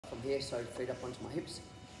from here, so feet up onto my hips.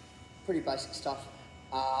 Pretty basic stuff.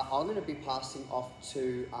 I'm going to be passing off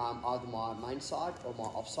to either my main side or my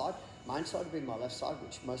offside. Main side will be my left side,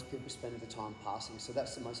 which most people spend the time passing, so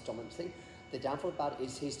that's the most dominant thing. The downfall about it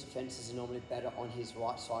is his defences are normally better on his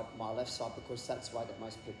right side, my left side, because that's the way that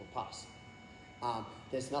most people pass.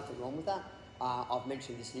 There's nothing wrong with that. I've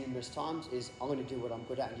mentioned this numerous times, is I'm going to do what I'm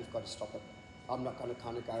good at and you've got to stop it. I'm not going to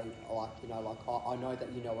kind of go like, you know, like, I know that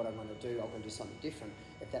you know what I'm going to do, I'm going to do something different.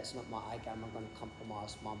 If that's not my A game, I'm going to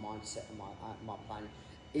compromise my mindset and my planning.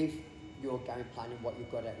 If your game planning, what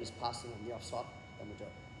you've got at is passing on the offside, then we'll do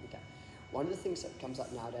it. Okay. One of the things that comes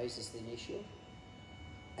up nowadays is the knee shield.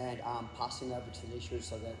 And passing over to the knee shield,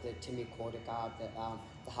 so the Timmy quarter guard,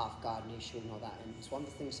 the half guard knee shield and all that. And it's one of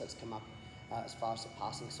the things that's come up as far as the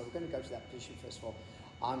passing. So we're going to go to that position first of all.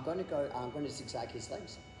 I'm going to zigzag his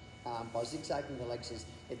legs. By zigzagging the legs is,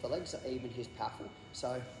 if the legs are even, he's powerful. So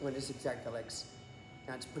I'm going to zigzag the legs.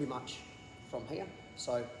 And it's pretty much from here.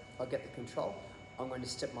 So I get the control. I'm going to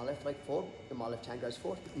step my left leg forward, and my left hand goes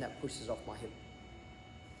forward, and that pushes off my hip.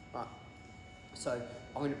 Right. So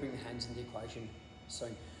I'm going to bring the hands in the equation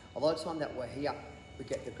soon. A lot of time that we're here, we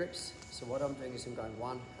get the grips. So what I'm doing is I'm going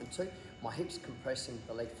 1 and 2. My hips compressing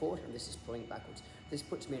the leg forward, and this is pulling backwards. This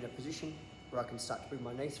puts me in a position where I can start to bring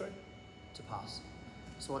my knee through to pass.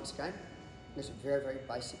 So once again, this is a very, very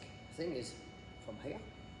basic thing is from here,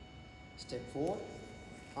 step forward,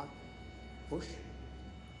 right, push,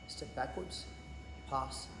 step backwards,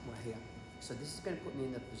 pass, we're here. So this is going to put me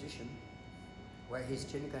in the position where he's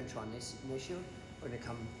generally going to try knee shield. We're going to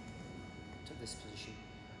come to this position.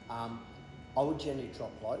 I would generally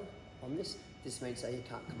drop low on this. This means that he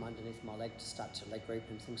can't come underneath my leg to start to leg reap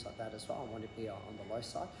and things like that as well. I want to be on the low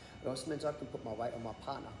side. It also means I can put my weight on my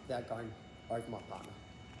partner without going over my partner.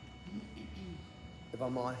 If I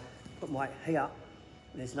might put my weight here,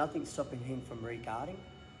 there's nothing stopping him from regarding.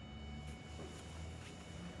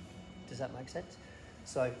 Does that make sense?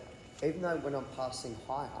 So even though when I'm passing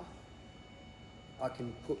higher, I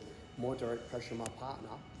can put more direct pressure on my partner,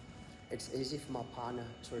 it's easy for my partner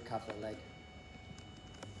to recover the leg.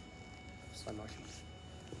 Slow motion.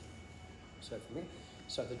 So from here.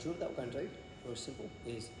 So the drill that we're going to do, real simple,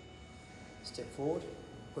 is step forward,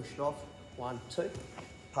 push it off, 1, 2,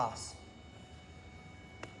 pass.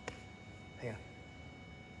 Here.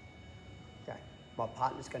 Okay. My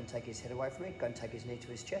partner's going to take his head away from me, going to take his knee to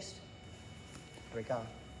his chest. Regard.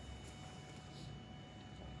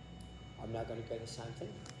 I'm now going to go the same thing,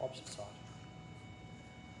 opposite side.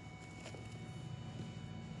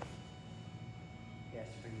 Yes,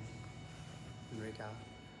 bring it in regard.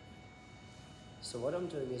 So what I'm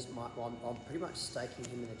doing is I'm pretty much staking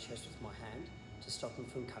him in the chest with my hand to stop him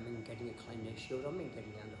from coming and getting a clean knee shield on me and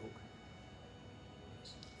getting the underhook.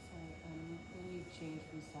 So when you change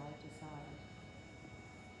from side to side,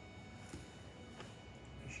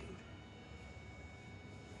 Knee shield.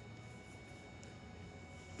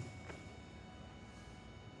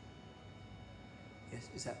 Yes,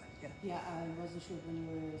 is that, yeah? yeah, I wasn't sure when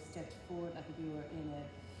you were stepped forward, like if you were in a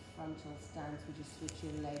frontal stance, would you switch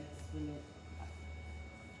your legs when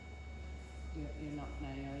you're not now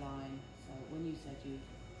in your line? So when you said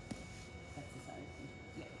that's the side.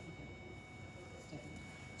 Yeah, okay. Step in.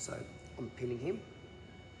 So I'm pinning him.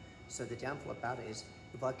 So the downfall about it is,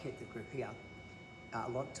 if I keep the grip here, a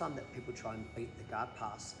lot of time that people try and beat the guard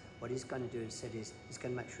pass, what he's going to do instead is he's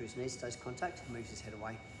going to make sure his knee stays contact and moves his head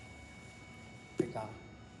away. Big guard.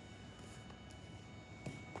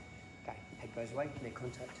 Okay, head goes away, knee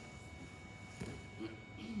contact.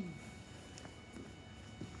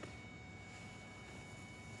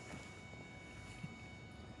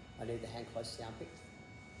 I need the hand close to the armpit,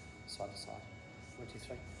 side to side. 1, 2,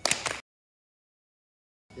 3.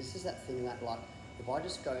 This is that thing that, like, if I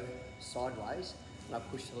just go sideways and I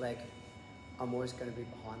push the leg, I'm always going to be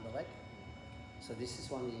behind the leg. So this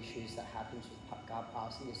is one of the issues that happens with guard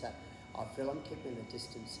passing, is that I feel I'm keeping the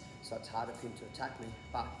distance, so it's harder for him to attack me.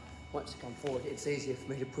 But once I come forward, it's easier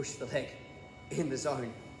for me to push the leg in the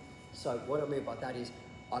zone. So what I mean by that is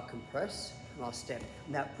I compress and I step,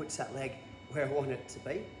 and that puts that leg where I want it to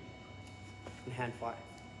be, and hand fight.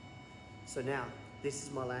 So now, this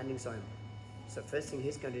is my landing zone. So first thing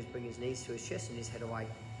he's going to do is bring his knees to his chest and his head away.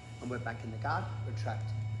 And we're back in the guard,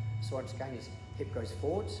 retract. So once again, his hip goes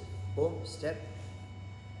forwards, boom, step,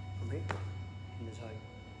 from here, in the zone.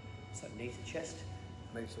 So knee to chest,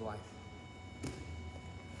 moves away.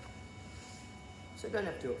 So you don't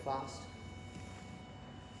have to do it fast.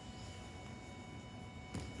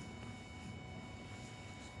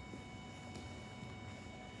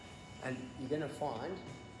 And you're going to find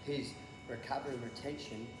his recovery and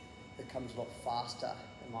retention becomes a lot faster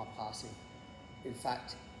than my passing. In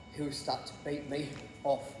fact, he'll start to beat me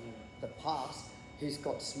off the pass. He's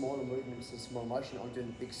got smaller movements and small motion. I'm doing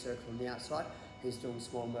the big circle on the outside. He's doing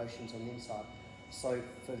small motions on the inside. So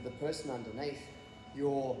for the person underneath,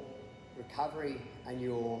 your recovery and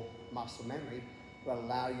your muscle memory will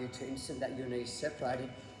allow you to instant that your knees separated,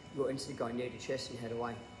 you'll instantly go knee to chest and head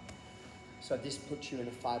away. So this puts you in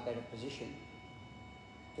a far better position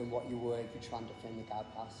than what you were if you try and defend the guard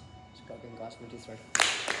pass. Let's go again, guys. 1, 2, 3.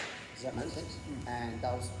 Does that make sense? And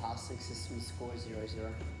that was passing system score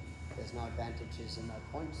 0-0. There's no advantages and no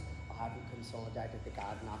points. I haven't consolidated the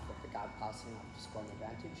guard enough of the guard passing up to score an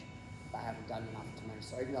advantage. They haven't done enough to me.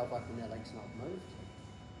 So even though I've opened their legs and I've moved,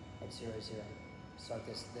 it's 0-0. So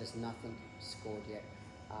there's nothing scored yet.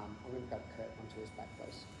 I'm going to go Kurt onto his back,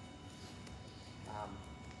 please.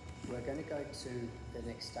 We're going to go to the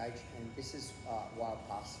next stage, and this is why I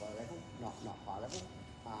pass low level, not high level.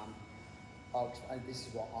 This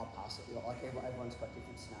is what I pass it. Like everyone's got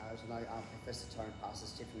different scenarios. I know Professor Tone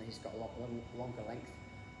passes differently. He's got a lot longer length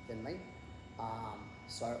than me.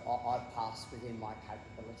 So I pass within my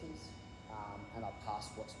capabilities, and I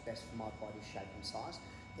pass what's best for my body shape and size.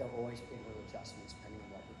 There will always be little adjustments depending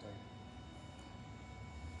on what we're doing.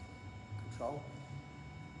 Control,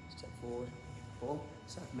 step forward, ball.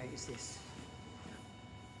 So for me it's this.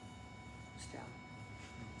 It's down.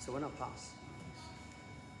 So when I pass,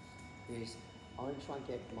 I'm going to try and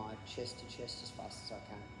get my chest to chest as fast as I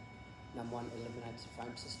can. Number one, eliminates the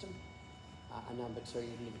frame system. And number two,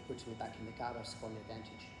 even if it puts me back in the guard, I score an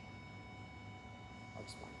advantage. I'll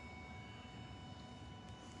explain.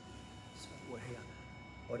 So we're here.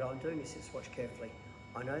 What I'm doing is just watch carefully.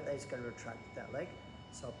 I know that he's going to retract that leg,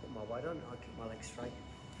 so I'll put my weight on, I'll keep my leg straight.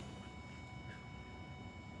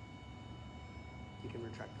 You can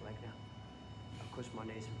retract the leg now. Of course, my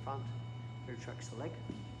knee's in front. He retracts the leg.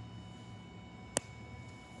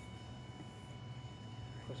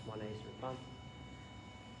 Of course, my knees are in front.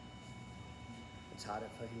 It's harder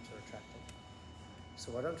for him to retract it.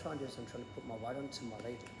 So what I'm trying to do is I'm trying to put my weight onto my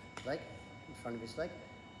leg in front of his leg,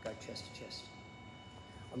 go chest to chest.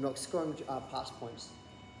 I'm not scoring pass points.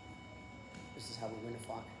 This is how we win a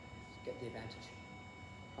fight. Get the advantage.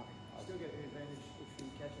 Still get the advantage if you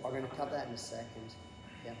catch it. I'm going to cover that in a second.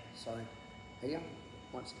 Yeah, so here,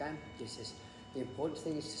 once again, this is the important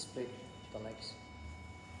thing is to split the legs.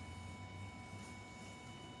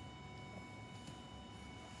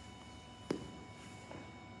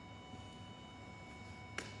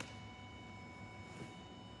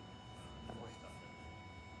 That way.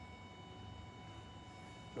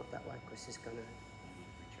 Not that way, because it's going to.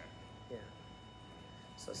 Yeah.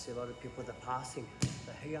 So I see a lot of people that are passing.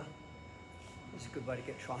 They're here. It's a good way to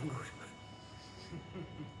get triangled.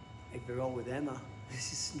 If you're all with Emma,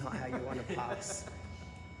 this is not how you want to pass.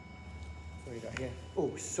 What do you got here?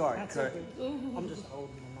 Oh, sorry, That's Kurt. I'm just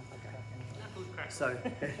holding them up. Okay. So,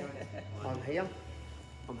 I'm here.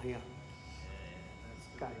 I'm here.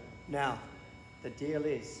 Okay. Now, the deal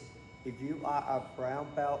is, if you are a brown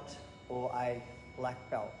belt or a black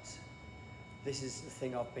belt, this is the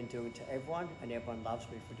thing I've been doing to everyone, and everyone loves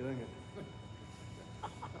me for doing it.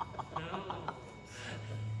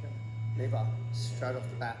 Knee bar, straight off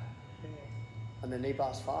the bat. And the knee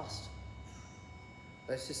bar's fast.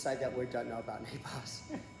 Let's just say that we don't know about knee bars.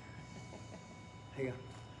 Here.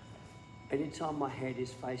 Anytime my head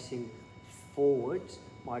is facing forwards,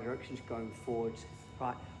 my direction's going forwards,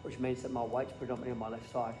 right? Which means that my weight's predominantly on my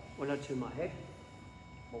left side. When I turn my head,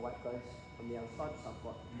 my weight goes on the other side, so I've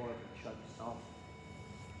got more of a choke style.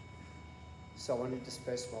 So I want to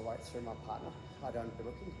disperse my weight through my partner. I don't want to be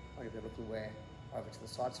looking. I want to be looking where over to the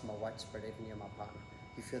side, so my weight's spread evenly on my partner.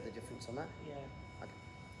 You feel the difference on that? Yeah. Okay.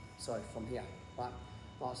 So from here, right,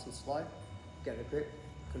 nice and slow, get a grip,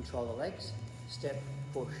 control the legs, step,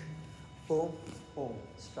 push, boom, boom,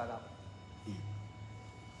 straight up.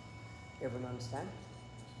 Everyone understand?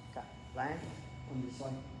 Okay, land on this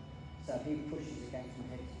way. So he pushes against my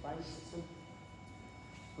head space system,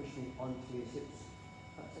 push me onto his hips.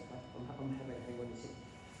 That's okay, I'm happy to hang on his hip.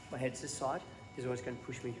 My head's this side, he's always going to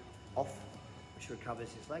push me off, which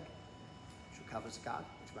recovers his leg, which recovers the guard,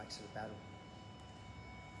 which makes it a battle.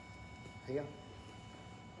 Here,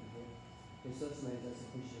 and here. This also means as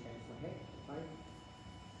he pushes against my head, right?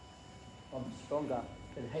 I'm stronger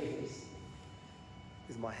than he is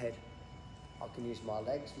with my head. I can use my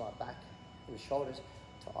legs, my back, and the shoulders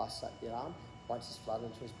to isolate the arm. Once it's flat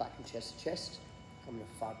into his back and chest to chest, I'm in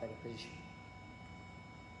a far better position.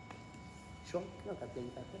 Sure, can I go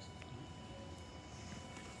bend back this?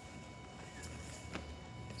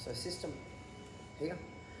 So system here,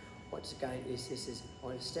 once again, this is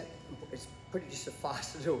on a step. It's pretty just a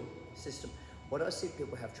fast little system. What I see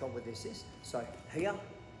people have trouble with this is, so here,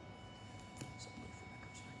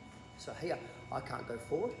 So here, I can't go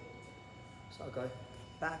forward. So I go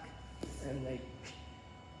back and then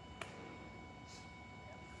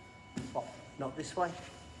pop, not this way,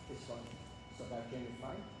 this way. So I go again in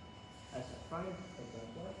frame. As I frame,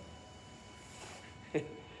 I go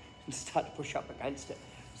and start to push up against it.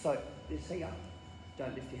 So this here,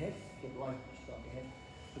 don't lift your head, get low, stop your head.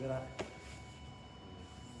 Look at that.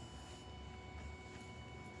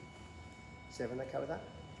 Is everyone okay with that?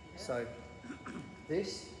 Yeah. So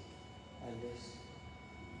this and this.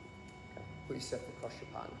 Okay. Put yourself across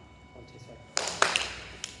your partner. 1, 2, 3.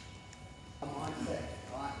 A mindset,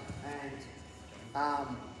 right?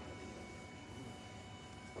 And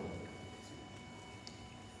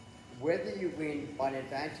whether you win by an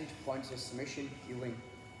advantage, points, or submission, you win.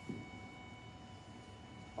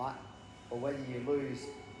 Right? Or whether you lose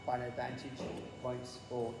by an advantage, points,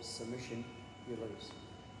 or submission, you lose.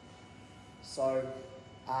 So,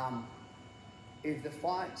 if the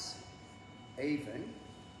fight's even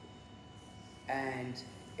and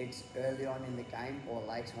it's early on in the game or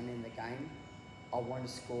late on in the game, I want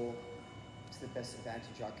to score to the best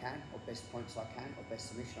advantage I can, or best points I can, or best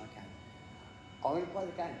submission I can. I'm going to play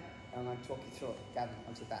the game, and I'm going to talk you through it. Gavin,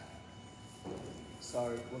 onto your back.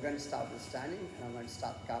 So we're going to start with the standing, and I'm going to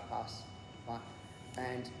start the guard pass, right?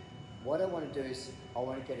 And what I want to do is I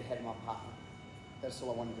want to get ahead of my partner. That's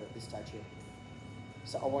all I want to do at this stage here.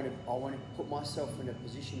 So I want to put myself in a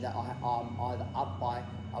position that I'm either up by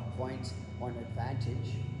a point or an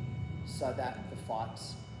advantage, so that the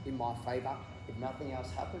fight's in my favour. If nothing else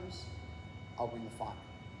happens, I'll win the fight.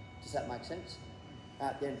 Does that make sense?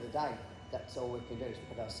 At the end of the day, that's all we can do is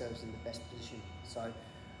put ourselves in the best position. So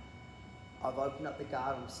I've opened up the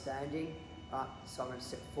guard, I'm standing, right? So I'm going to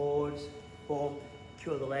step forwards, boom,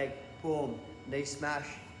 kill the leg, boom, knee smash,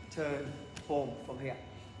 turn, boom, from here.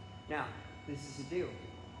 Now, this is the deal.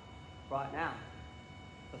 Right now,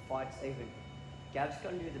 the fight's even. Gav's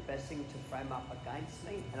going to do the best thing to frame up against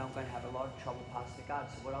me, and I'm going to have a lot of trouble past the guard.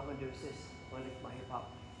 So what I'm going to do is this. I'm going to lift my hip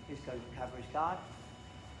up. He's going to cover his guard.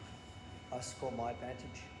 I score my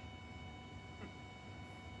advantage.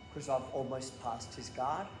 Because I've almost passed his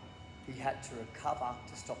guard, he had to recover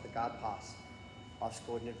to stop the guard pass. I've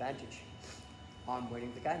scored an advantage. I'm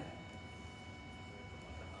winning the game.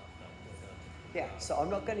 Yeah, so I'm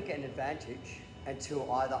not going to get an advantage until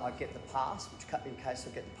either I get the pass, which in case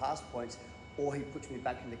I get the pass points, or he puts me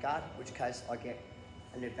back in the guard, in which case I get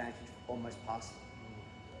an advantage for almost passing.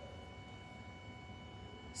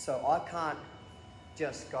 So I can't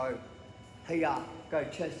just go here, go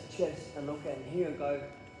chest to chest and look at him here and go,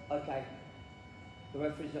 okay, the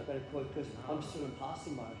referee's not going to call because I'm still in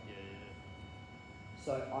passing mode.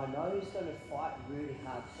 So I know he's going to fight really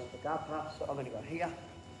hard. So the guard pass, so I'm going to go here,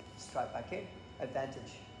 straight back in,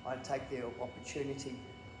 advantage. I take the opportunity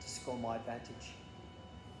to score my advantage.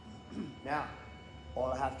 Now,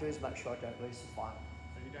 all I have to do is make sure I don't lose the fight.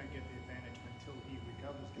 So you don't get the advantage until he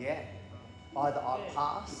recovers? Yeah. Either I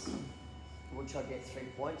pass, which I get 3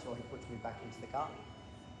 points, or he puts me back into the guard.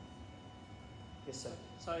 Yes, sir.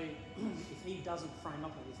 So if he doesn't frame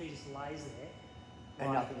up, if he just lays there,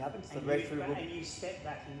 and nothing happens, the referee will... And you step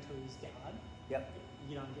back into his guard, yep,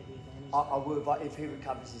 you don't get the advantage. I will, if he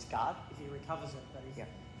recovers his guard. If he recovers it, that is. Yep.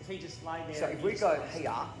 If he just lay there... So if we go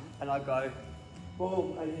here, and I go,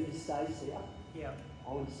 boom, and he just stays here, yeah,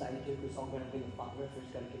 I want to stay here because I'm going to win the fight. The referee's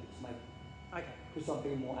going to give it to me. Okay. Because I'm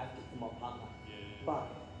being more active than my partner. Yeah. But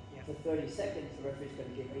yeah, for 30 seconds, the referee's going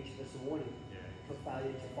to give each of us a warning for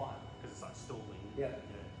failure to fight. Because it's like stalling. Yeah.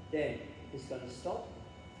 Then he's going to stop.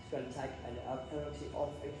 He's going to take a penalty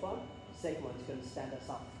off each one. Second one, he's going to stand us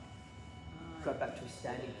up. Go back to a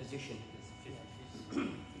standing position.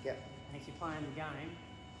 Yep. And if you're playing the game,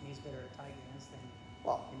 he's better at takedowns than...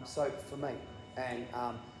 Well, so for me, and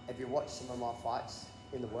if you watch some of my fights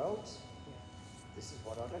in the Worlds, this is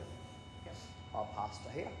what I do. Yep. I'll pass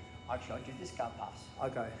to here. Actually, I do this guard pass. I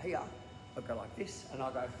go here, I go like this, and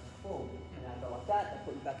I go boom, and I go like that, I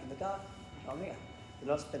put you back in the guard, I'm here.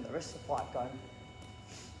 Then I'll spend the rest of the fight going,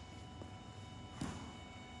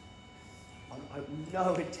 I have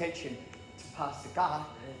no intention to pass the guard,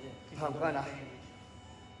 but I'm gonna,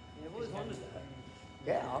 Yeah, I've always wondered that.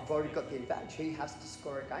 yeah, I've already got the advantage. He has to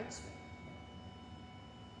score against me.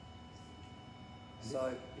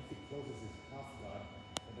 So, if it closes his half guard,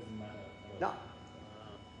 it doesn't matter. no,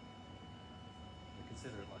 We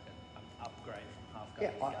consider it like an upgrade from half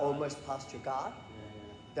yeah, guard. I almost passed your guard.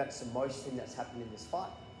 Yeah. That's the most thing that's happened in this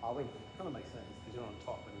fight. I win. Kind of makes sense because you're on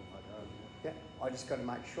top and you're like, oh, Yeah, I just got to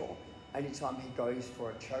make sure. Anytime he goes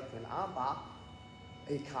for a choke and armbar,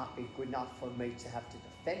 he can't be good enough for me to have to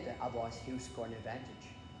defend it. Otherwise, he'll score an advantage.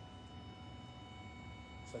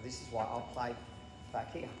 So this is why I'll play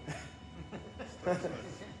back here. I'll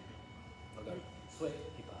go sweet,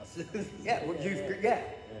 he passes. Yeah, well, yeah.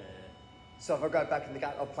 So if I go back in the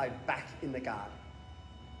guard, I'll play back in the guard.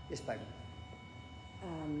 Yes, baby.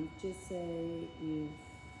 Just say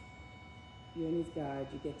you're in his guard,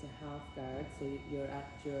 you get to half guard, so you're at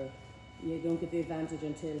you don't get the advantage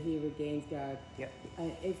until he regains guard. Yep.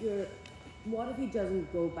 What if he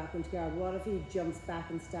doesn't go back into guard? What if he jumps back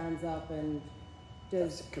and stands up and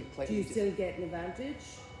That's do completely you still get an advantage?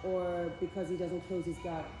 Or because he doesn't close his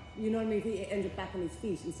guard? You know what I mean? If he ends up back on his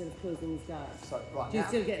feet instead of closing his guard. So right Do you now,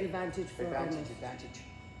 still get an advantage for advantage.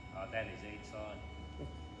 Oh, that is each side.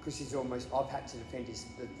 Because he's almost, I've had to defend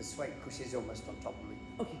the sweep because he's almost on top of me.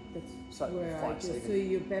 Okay, that's So where I fight's just, even. so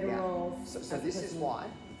you're better Yeah. off. So as this is person- why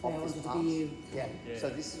Yeah, I off this wanted pass. to be you. Yeah. Yeah. So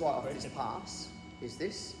this is why off Very this simple. pass is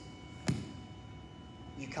this.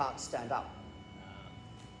 You can't stand up.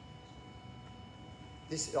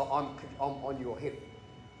 This I'm on your hip.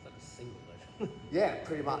 It's like a single version. Yeah,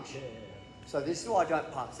 pretty much. Yeah. So this is why I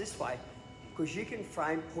don't pass this way, because you can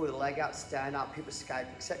frame, pull the leg out, stand up, hip escape,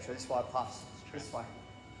 etc. This is why I pass this way.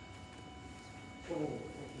 Oh, thank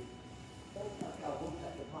you. We'll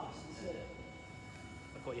take the pass instead.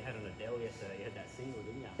 Like what you had on Adele yesterday, you had that single,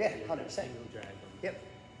 didn't you? Yeah, You had that 100%. Single drag on. Yep,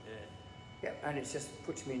 Yeah. yep, and it just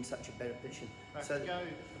puts me in such a better position. But So if you go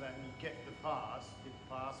for that and you get the pass, hit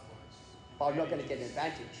the pass once. I'm not going to get an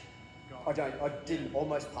advantage. I didn't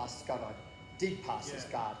almost pass this guard. I did pass this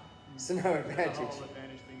Yeah. guard. So no The advantage. whole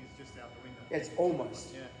advantage thing is just out the window. It's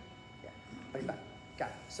almost. Yeah. Yeah. Put it back. Go.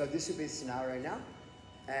 So this will be the scenario now,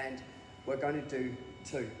 and we're going to do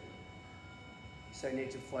two. So you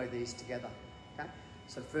need to flow these together. Okay.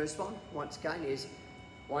 So first one, once again, is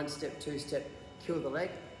 1 step, 2 step, kill the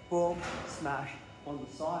leg, boom, smash on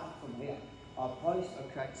the side from here. I post,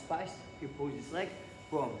 I create space. He pulls his leg,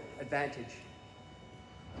 boom, advantage.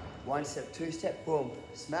 1 step, 2 step, boom,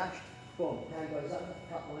 smash, boom. Hand goes up,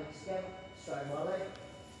 cut my legs together, straight my leg,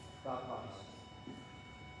 right post.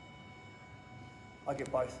 I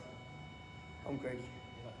get both. I'm greedy.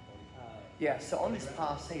 Yeah, so on this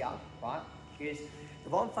pass here, right, is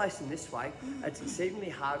if I'm facing this way, it's exceedingly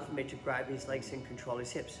hard for me to grab his legs and control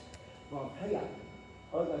his hips. Right here,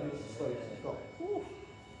 I'll go do some squeeze. Go. Ooh.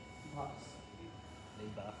 Pass. Knee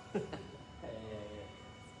bar. Yeah.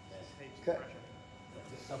 Heaps of Okay. pressure.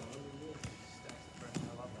 Stacks of pressure.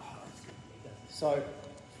 I love that. So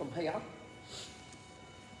from here,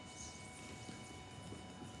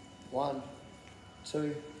 1,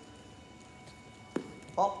 2,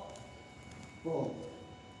 hop, boom.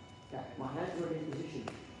 Okay, my hands are in position.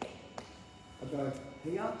 I go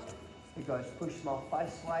here, it goes push my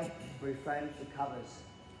face away, reframes, recovers.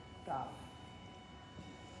 Go.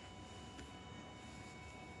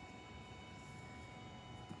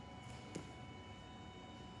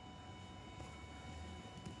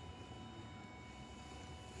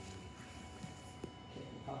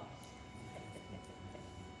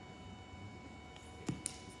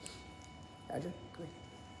 Adrian, come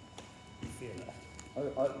here. Feel that.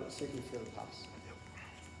 So you can feel the pass.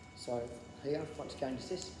 So here, once again, is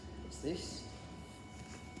this. It's this.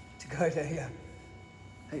 To go to here.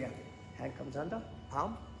 Here. Hand comes under,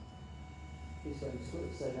 palm. He's going to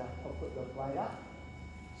split, so now I'll put the blade up.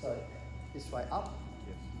 So this way up.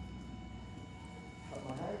 Yes. Put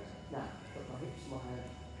my hand. No, put my hips, my hand.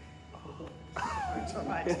 It's all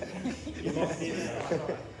right.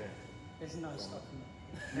 There's no stopping it.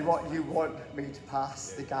 You want me to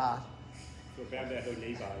pass the guard. So found out who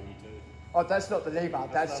knee bar you too. Oh, that's not the knee bar.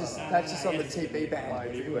 That's just on the TB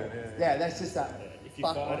band. Yeah, that's just that. If you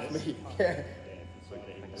Fuck fight off us. me. Yeah. Yeah,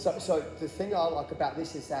 it's like that. So the thing I like about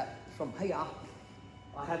this is that from here,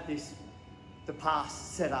 I have the pass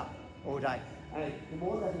set up all day. And the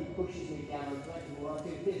more that he pushes me down on the plate, the more I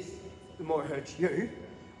do this, the more it hurts you,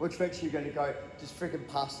 which makes you going to go, just friggin'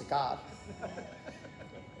 pass the guard.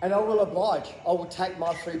 And I will oblige. I will take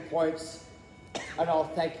my 3 points and I'll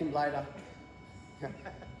thank him later.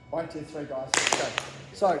 1, 2, 3, guys. Let's go.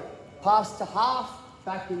 So, pass to half,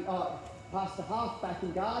 back in guard, pass to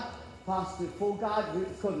full guard.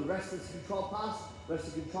 It's called the restless control pass.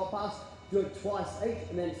 Do it twice each,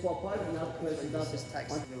 and then swap over. Another person does this.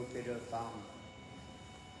 Takes a little bit of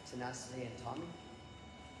tenacity and timing.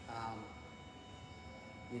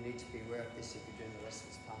 You need to be aware of this if you're doing the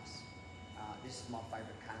restless pass. This is my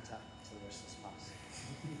favourite counter to the restless pass.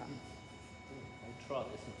 I'll try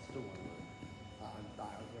this and it still won't work. No,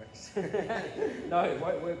 it works. No, it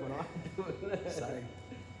won't work when I do it. So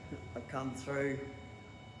I come through,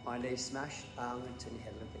 my knee smashed. I'm going to turn your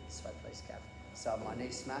head a little bit this way, please, Gav. So my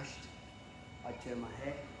knee smashed. I turn my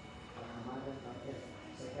head.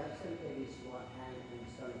 So Gav's going to get his right hand and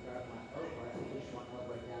he's going to grab my elbow and push my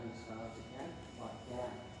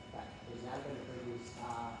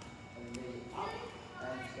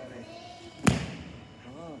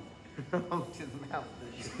wrong to the mouth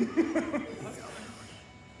position.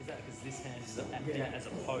 Is that because this hand is acting as a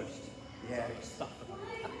post? Yeah. So it's stuck.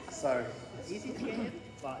 So, Easy to get in?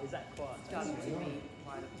 Like, is that quite? Done to me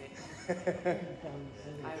quite a bit.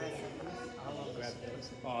 I reckon. I'll grab those.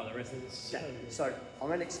 Oh, the rest of this. so I'm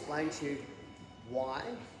going to explain to you why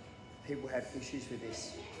people have issues with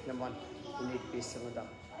this. Number one, you need to be a cylinder.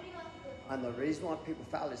 And the reason why people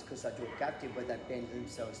fail is because they do a gap dip where they bend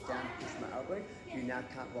themselves down, push my elbow. You now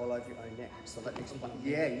can't roll over your own neck. So let me explain.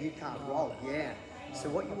 Yeah, you can't roll. Yeah. So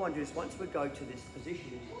what you want to do is once we go to this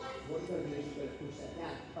position, what you're going to do is you're going to push that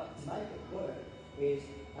down. But to make it work is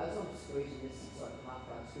as I'm squeezing this, it's like half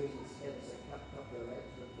guard, squeezing this together. So cup your legs,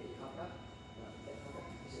 look at your cup up.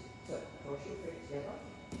 So cross your feet together.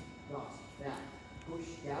 Nice. Now push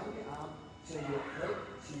down your arm to your leg,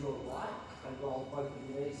 to your right, and roll both of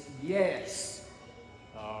your knees. Yes.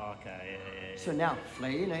 Oh, okay. Yeah. So now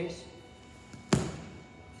flare your knees.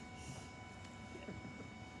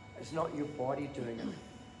 It's not your body doing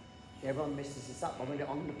it. Everyone messes this up. I'm going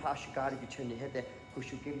to pass your guard if you turn your head there,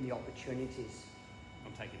 because you'll give them the opportunities.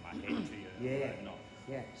 I'm taking my head to you. Yeah. Not.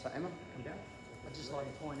 Yeah. So Emma, come down. I'd just like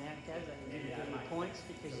to point out, Gav, that you didn't get any points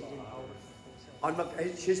because you didn't hold it for 4 seconds.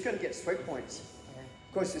 I'm not, she's going to get sweep points. Yeah.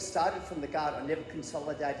 Of course, it started from the guard. I never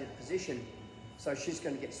consolidated position. So she's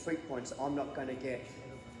going to get sweep points. I'm not going to get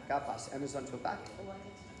guard pass. Emma's onto her back.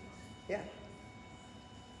 Yeah.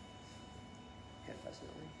 Head facing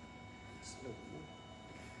that way. Just a little bit more.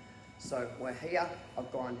 So we're here.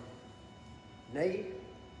 I've gone knee,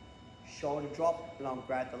 shoulder drop, and I'll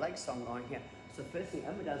grab the leg. So I'm going here. So first thing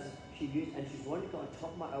Emma does is she's wanting to go on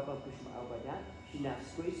top of my elbow, push my elbow down. She now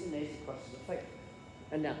squeezes the knees across the feet.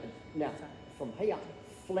 And now from here,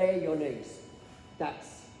 flare your knees.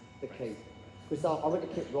 That's the key. Because I want to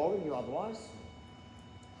keep rolling you otherwise.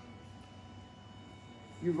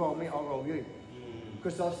 You roll me, I'll roll you.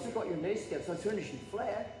 Because I've still got your knees together, so as soon as you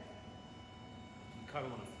flare, You kind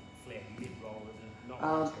of want to flare mid-roll, isn't it? Not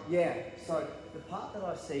much. yeah. So the part that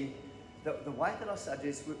I see, the way that I started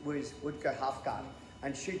this would go half guard,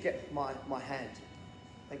 and she'd get my hand.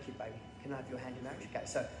 Thank you, baby. Can I have your hand in marriage? Okay.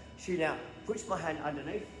 So she now puts my hand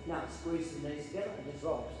underneath. Now squeeze the knees together and just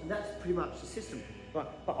rolls, and that's pretty much the system. Right.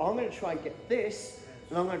 But I'm going to try and get this,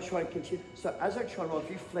 and I'm going to try and continue. So as I try and roll, if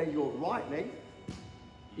you flare your right knee,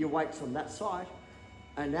 your weight's on that side,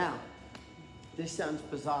 and now this sounds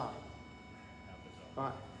bizarre.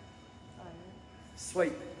 Right.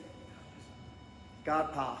 Sweep.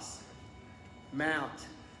 Guard pass. Mount.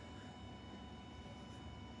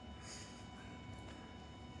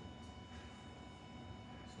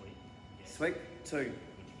 Sweet. Yeah. Sweep. 2. Would you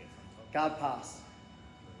get some top? Guard pass.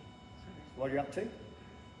 What are you up to?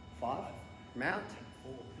 5. Mount.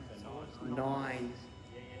 4. So 9. 9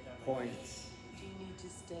 Yeah, that points. Do you need to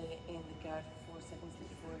stay in the guard for 4 seconds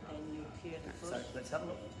before then you clear the So foot? let's have a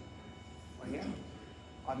look. Right here.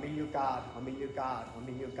 I'm in your guard. I'm in your guard. I'm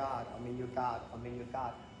in your guard. I'm in your guard. I'm in your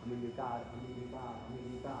guard. I'm in your guard. I'm in your guard. I'm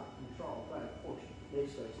in your guard. Control. Go. Push.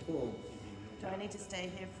 Knees goes. Boom. Do I need to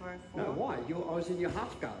stay here for 4? No, why? I was in your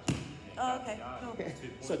half guard. Oh, okay, cool.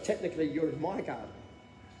 So technically, you're in my guard.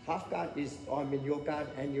 Half guard is I'm in your guard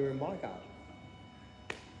and you're in my guard.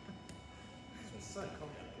 It's so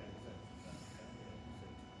complicated.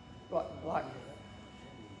 Right, like,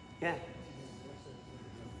 yeah.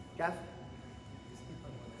 Gav?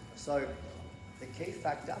 So, the key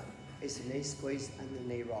factor is the knee squeeze and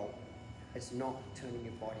the knee roll. It's not turning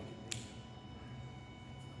your body.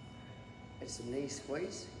 It's the knee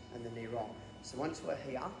squeeze and the knee roll. So once we're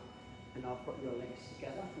here, and I've got your legs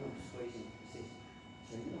together, and I'm squeezing, see,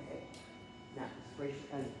 so in your head. Now, squeeze,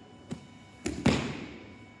 and,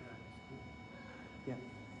 yeah.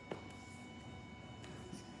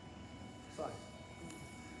 So,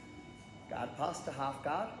 guard pass to half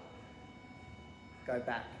guard, go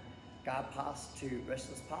back. Guard pass to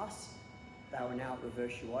restless pass, they will now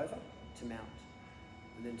reverse you over to mount,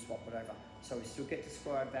 and then swap it over. So we still get to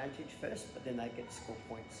score advantage first, but then they get to score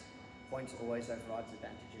points. Points always overrides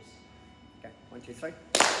advantages. Okay, 1, 2, 3.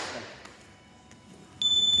 Go.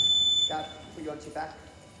 Guard, put you onto your back.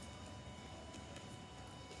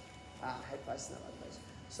 Head facing that way, please.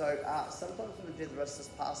 So sometimes when I do the restless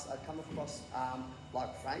pass, I come across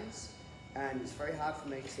like frames, and it's very hard for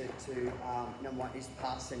me to number one is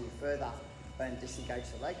pass any further and disengage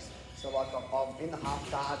the legs. So like I'm in the half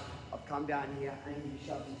guard, I've come down here and you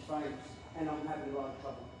shove these frames, and I'm having a lot of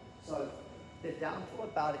trouble. So the downfall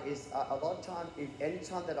about it is a lot of time, any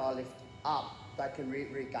time that I lift up, they can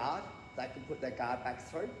re-guard, they can put their guard back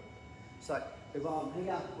through. So if I'm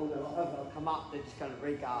here, I'll come up, they're just going to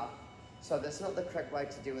re-guard. So that's not the correct way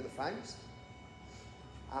to deal with the frames.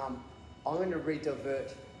 I'm going to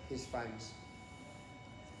re-divert his frames.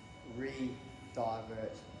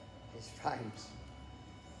 Re-divert his frames.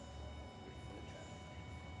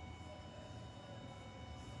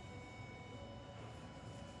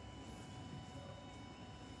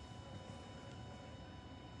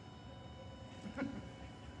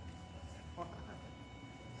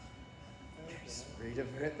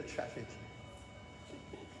 Re-divert the traffic.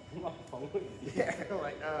 I'm not following you. Yeah,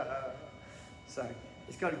 like, so,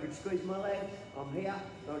 it's got a good squeeze my leg. I'm here,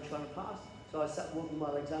 not trying to pass. So I start walking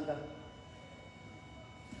my legs under.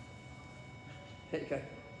 There you go.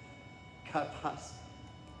 Go past.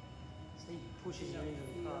 So he pushes you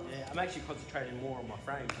into the car. Yeah, I'm actually concentrating more on my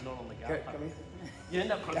frames, not on the Go, guard. come here. You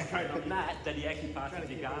end up concentrating on that he actually passes Trying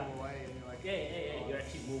to your keep it guard. all away and you're like, Yeah. You're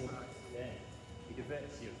actually more. Yeah. He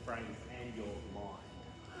diverts your frames and your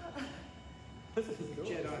mind. This is cool.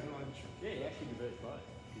 Jedi mind trick. Yeah, he actually diverts both.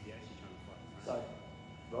 Because you're actually trying to fight.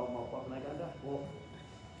 So, roll my bottom leg under. Walk.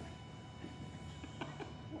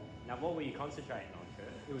 Now, what were you concentrating on, Kurt?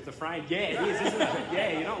 It was the frame. Yeah, it is, isn't it?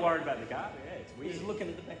 Yeah, you're not worried about the guard. Yeah, it's weird. He's looking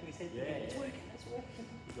at the back of his head. Yeah, It's yeah. working, it's working.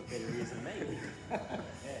 You've got better ears than me. Yeah.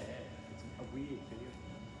 It's a weird feeling.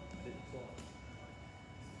 But it's all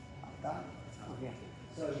right. I'm done. Oh, yeah.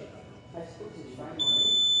 So, let's put this frame on me.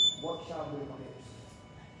 Watch how I move my hips.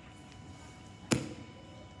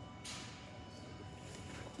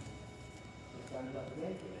 Stand up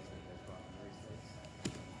again.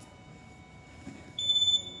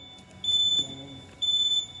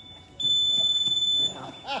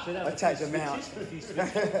 So that I was take two them out. switches.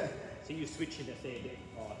 So you switch in a fair bit.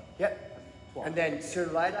 Right. Yep. And then sooner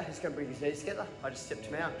or later, he's going to bring his knees together. I just stepped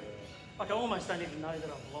him out. Like I almost don't even know that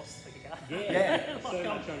I've lost the guard. Yeah. Like So I'm-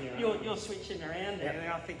 much on your own. you're switching around there,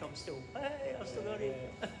 and I think I'm still. Hey, I've still got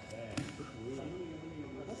it.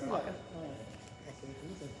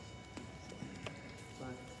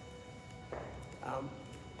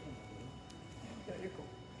 Yeah, you're cool.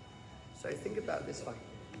 So think about it this way.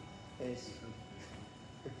 Is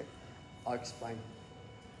I'll explain.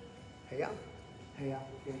 Here,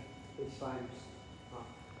 these frames.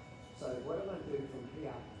 So what I'm going to do from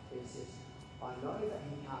here is this. I know that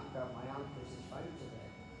he can't grab my arm because his frames are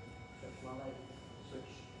there. Stretch my leg,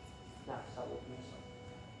 switch. Now start walking this way.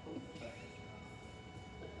 Cool.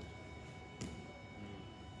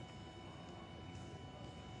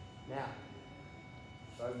 Now,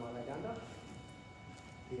 throw my leg under.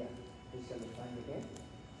 Here, he's going to bang again.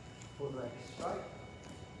 Pull the leg straight.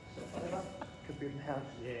 Step over. Could be mount.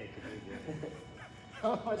 Yeah, it could be good.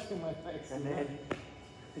 how much in my face? And then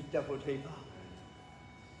double deeper.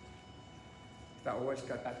 But always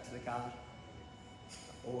go back to the guard.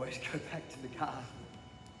 Always go back to the guard.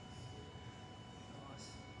 Nice.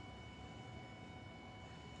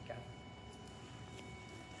 Okay.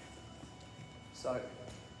 So,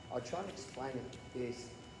 I'll try and explain it is,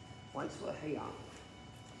 once we're here,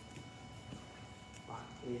 right,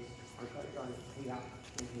 is I've got to go here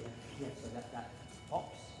and here, so that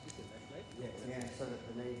pops. Yeah, so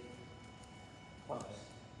that the knee pops.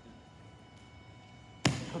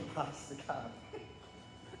 Past the card.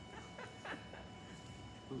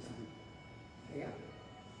 Here.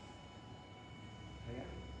 Here.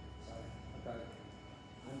 So I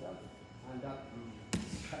go under,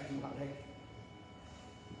 straighten my leg.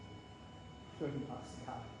 Couldn't pass the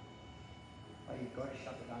card. But you've got to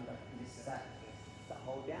shove it under. This is that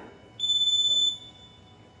hold down. So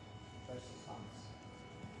press the thumbs.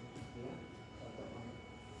 Here. So I've got my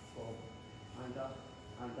ball under.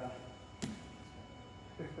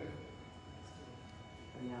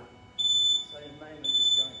 And now, So you're mainly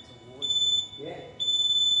just going towards them. yeah.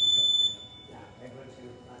 Now, everyone's going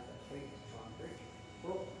to plant their feet to try and bridge.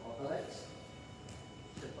 Pull off the legs.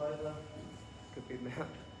 Step over. Could be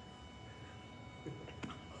mount.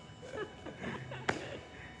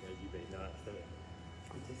 You be nuts, don't it?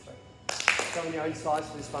 1, 2, 3. Go on your own size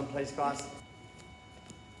for this one, please, guys.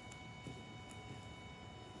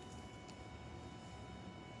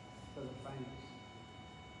 For the frames.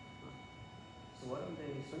 So what I'm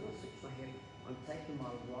doing is when I switch my hip, I'm taking my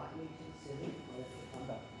right knee to the ceiling, my left foot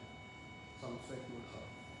under. So I'm stretching myself.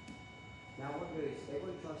 Now what I do is,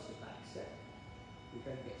 everyone tries to back step, you're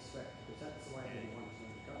going to get stretched, because that's the way everyone wants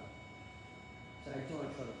to go. So every time I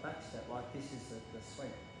try to back step, like this is the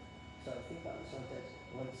swing. So think about this like this,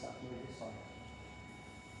 when it starts moving this way.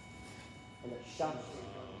 And it shoves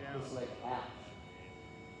this leg out.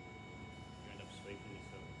 You end up sweeping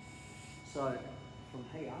yourself. So from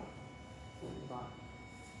here, right,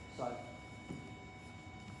 so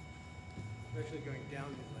You're actually going down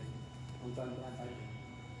your leg. I'm going down baby.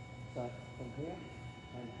 So from here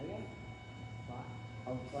and here, right,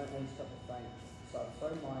 I'll try and stop the frame. So I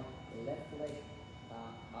throw my left leg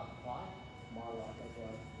up high, my right leg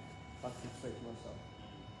low. I can sweep myself.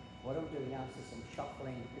 What I'm doing now is just I'm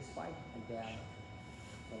shuffling this way and down.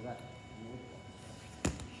 So that.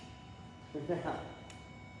 Now,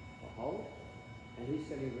 I hold, and he's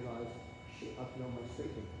going to realise, shit, I can almost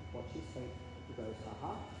sweep him. Watch his feet. He goes,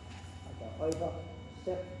 aha. I go over,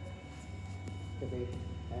 step, to be,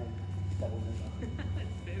 and double over.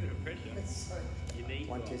 It's a fair bit of pressure. It's so, You need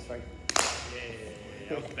 1, 2, 3.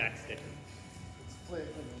 Yeah, I was back stepping. it's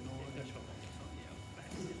flipping annoying.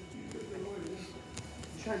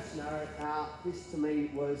 Change scenario. This to me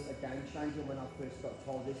was a game changer when I first got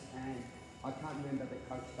told this, and I can't remember the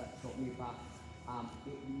coach that taught me, but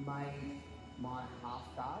it made my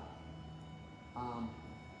half guard.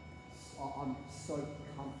 I'm so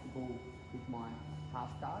comfortable with my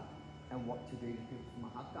half guard and what to do to build my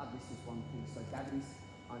half guard. This is one thing. So Gabby's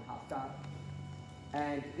on half guard,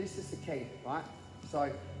 and this is the key, right?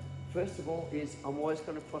 So first of all is I'm always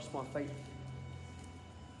going to cross my feet.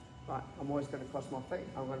 Right, I'm always going to cross my feet.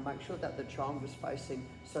 I'm going to make sure that the triangle is facing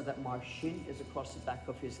so that my shin is across the back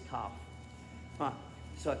of his calf. Right,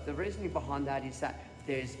 so the reasoning behind that is that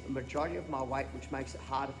there's a majority of my weight which makes it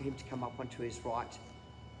harder for him to come up onto his right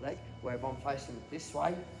leg, where if I'm facing it this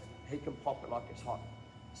way, he can pop it like it's hot.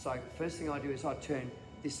 So first thing I do is I turn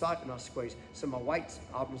this side and I squeeze. So my weight's,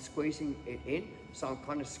 I'm squeezing it in, so I'm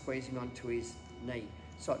kind of squeezing onto his knee.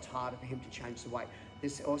 So it's harder for him to change the weight.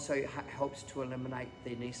 This also helps to eliminate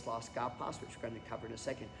the knee slice guard pass, which we're going to cover in a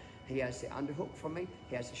second. He has the underhook from me,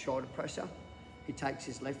 he has the shoulder presser. He takes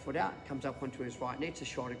his left foot out, comes up onto his right knee. It's a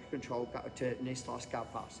shoulder control to knee slice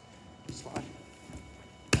guard pass. Slide.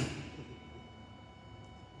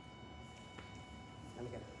 And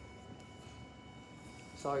again.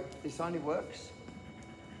 So this only works,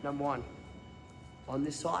 number one, on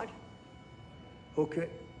this side, hook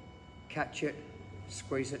it, catch it,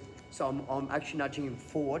 squeeze it. So I'm actually nudging him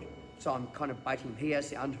forward, so I'm kind of baiting him. He has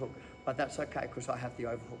the underhook, but that's okay because I have the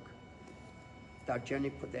overhook. They'll generally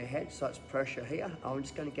put their head, so it's pressure here. I'm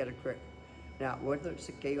just going to get a grip. Now, whether it's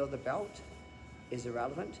the gi or the belt is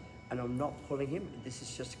irrelevant, and I'm not pulling him. This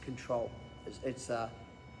is just control. It's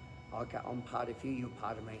okay, I'm part of you, you're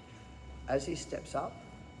part of me. As he steps up,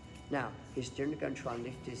 now he's generally going to try and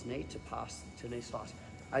lift his knee to pass to knee slice.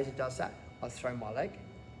 As he does that, I throw my leg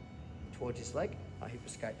towards his leg, I hip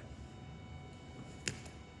escape.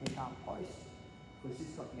 He can't post because he's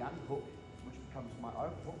got the underhook, which becomes my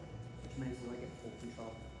overhook, which means that I get full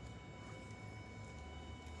control.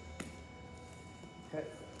 Okay.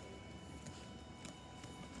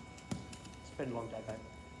 It's been a long day, babe.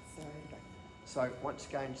 Sorry. Okay. So once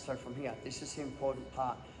again, so from here, this is the important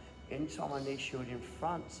part. Anytime I knee shield in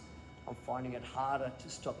front, I'm finding it harder to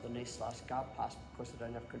stop the knee slice guard pass because I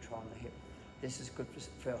don't have control on the hip. This is good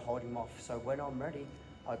for holding him off. So when I'm ready,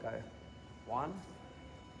 I go 1,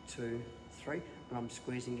 2, 3, and I'm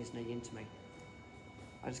squeezing his knee into me.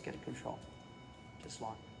 I just get a control, just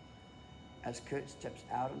like. As Kurt steps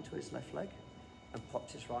out onto his left leg and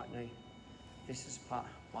pops his right knee, this is part,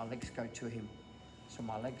 my legs go to him. So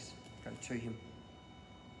my legs go to him.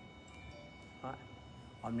 Right.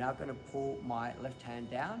 I'm now going to pull my left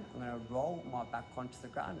hand down. I'm going to roll my back onto the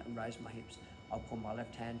ground and raise my hips. I'll pull my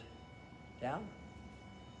left hand down,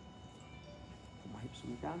 put my hips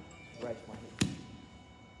on the ground, raise my hips.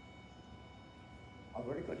 I've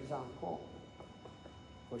already got his arm caught.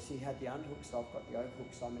 Of course, he had the underhook, so I've got the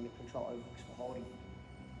overhook, so I'm in the control overhooks for holding.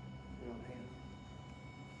 And on here.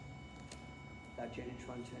 Now gently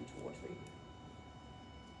try and turn towards me.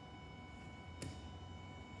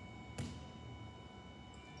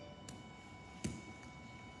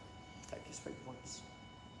 Take your sweep once.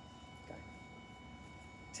 Okay.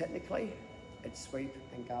 Technically, it's sweep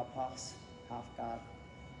and guard pass, half guard.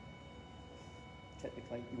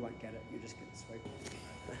 Technically, you won't get it, you just get the sweep.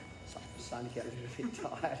 So I'm starting to get a little bit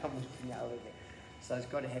tired, I'm looking at it. So he's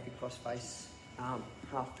got a heavy cross face,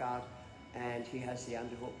 half guard, and he has the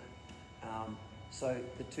underhook. So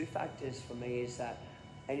the two factors for me is that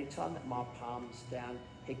anytime that my palm's down,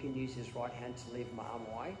 he can use his right hand to leave my arm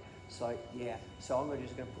away. So yeah, so I'm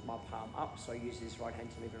just going to put my palm up, so I use his right hand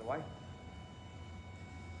to leave it away.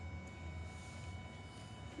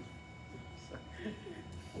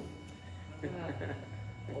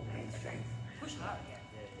 All hand strength. Push hard,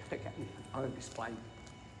 yeah. Okay, I'll explain.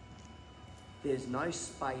 There's no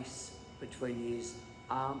space between his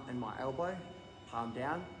arm and my elbow, palm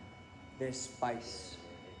down. There's space.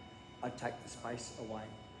 I take the space away.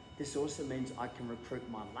 This also means I can recruit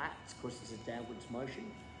my lats because there's a downwards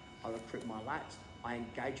motion. I recruit my lats. I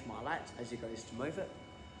engage my lats as he goes to move it.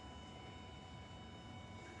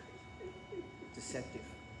 Deceptive.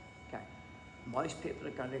 Okay. Most people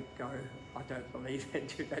are going to go, I don't believe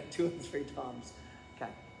it, do that 2 or 3 times.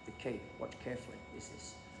 Okay, the key, watch carefully, is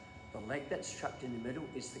this. The leg that's trapped in the middle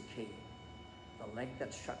is the key. The leg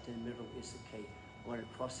that's trapped in the middle is the key. I'm going to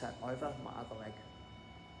cross that over my other leg.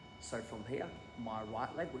 So from here, my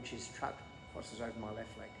right leg, which is trapped, crosses over my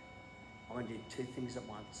left leg. I'm going to do 2 things at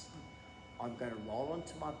once. I'm going to roll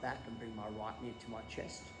onto my back and bring my right knee to my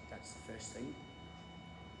chest. That's the first thing.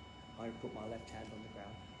 I'm going to put my left hand on the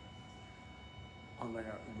ground. I'm going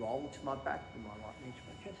to roll to my back with my right knee to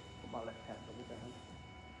my chest, put my left hand on the ground.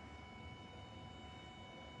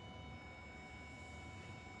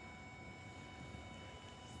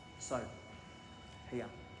 So, here,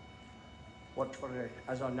 watch what I do.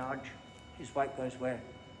 As I nudge, his weight goes where?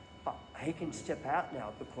 But he can step out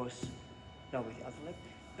now because, no, with the other leg,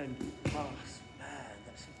 and oh, man,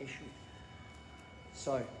 that's an issue.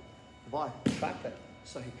 So, if I trap it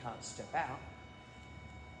so he can't step out,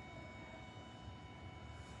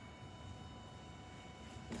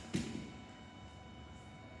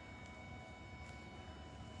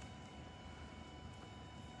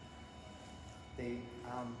 the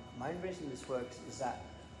main reason this works is that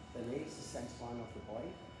the knee is the centre line of the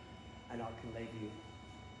body, and I can leave you.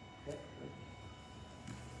 Okay.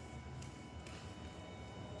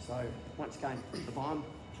 So once again, if I'm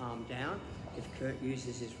palm down, if Kurt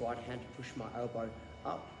uses his right hand to push my elbow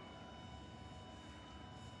up,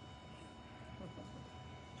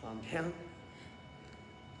 palm down,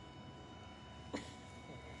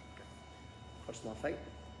 cross my feet,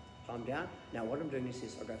 palm down. Now what I'm doing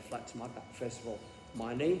is I go flat to my back. First of all,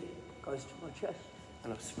 my knee goes to my chest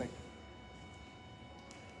and I swing.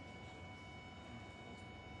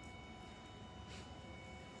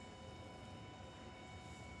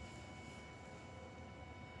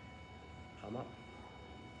 Palm up,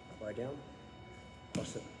 way down,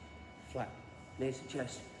 cross it, flat, knees to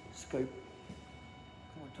chest, scoop,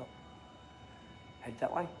 come on top. Head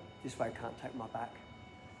that way, this way I can't take my back.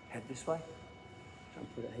 Head this way,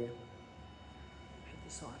 don't put it here. Head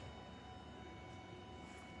this side.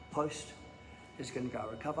 Post is going to go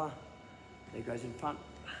recover. There goes in front.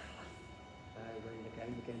 We're in the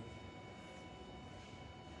game again.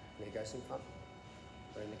 There goes in front.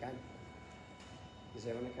 We're in the game. Is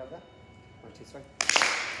everyone okay with that? 1, 2, 3.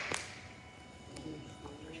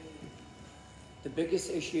 The biggest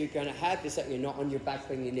issue you're going to have is that you're not on your back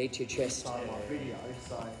when you need to chest. On my video,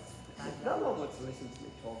 so no one wants to listen to me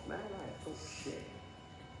talk, man. I talk shit.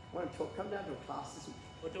 I want to talk. Come down to a class.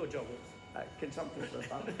 We'll do a job. Can some people have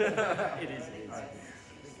fun? It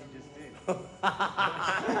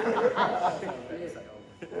is.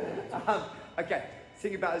 Okay,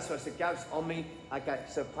 think about this. So Gav's on me. Okay,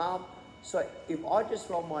 so palm. So if I just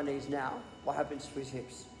roll my knees now, what happens to his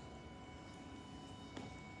hips?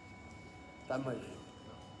 Don't move.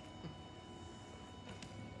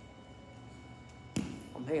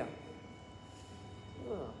 I'm here.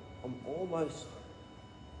 I'm almost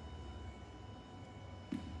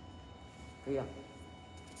here.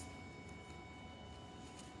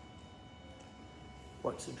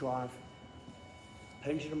 What's the drive?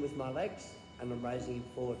 Pendulum with my legs, and I'm raising him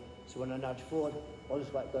forward. So when I nudge forward, all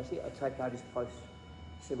his weight goes here. I take out his post.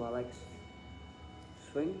 See my legs?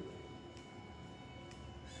 Swing.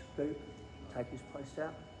 Scoop. Take his post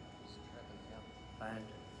out. And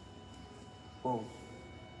boom.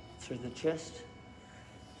 Through the chest.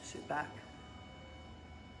 Sit back.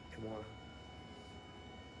 Kimura.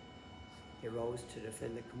 He rolls to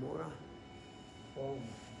defend the Kimura. Boom.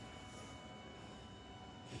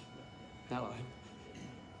 Hello.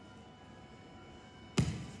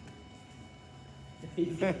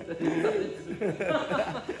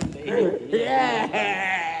 Yeah.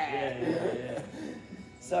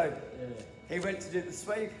 So he went to do the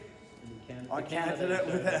sweep. I counted it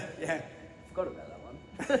with a Forgot about that one.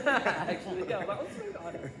 Actually, yeah. I was like, what's the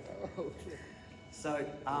I don't know. So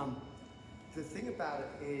the thing about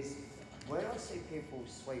it is, when I see people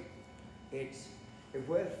sweep, it's if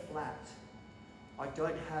we're flat, I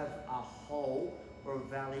don't have a hole or a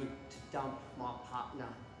valley to dump my partner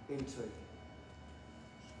into.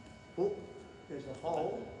 Oh, there's a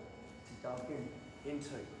hole to dump him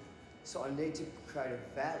into. So I need to create a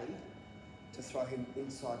valley to throw him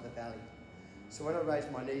inside the valley. So when I raise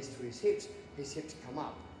my knees to his hips come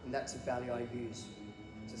up, and that's a valley I use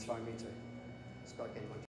to throw him into. Let's go again.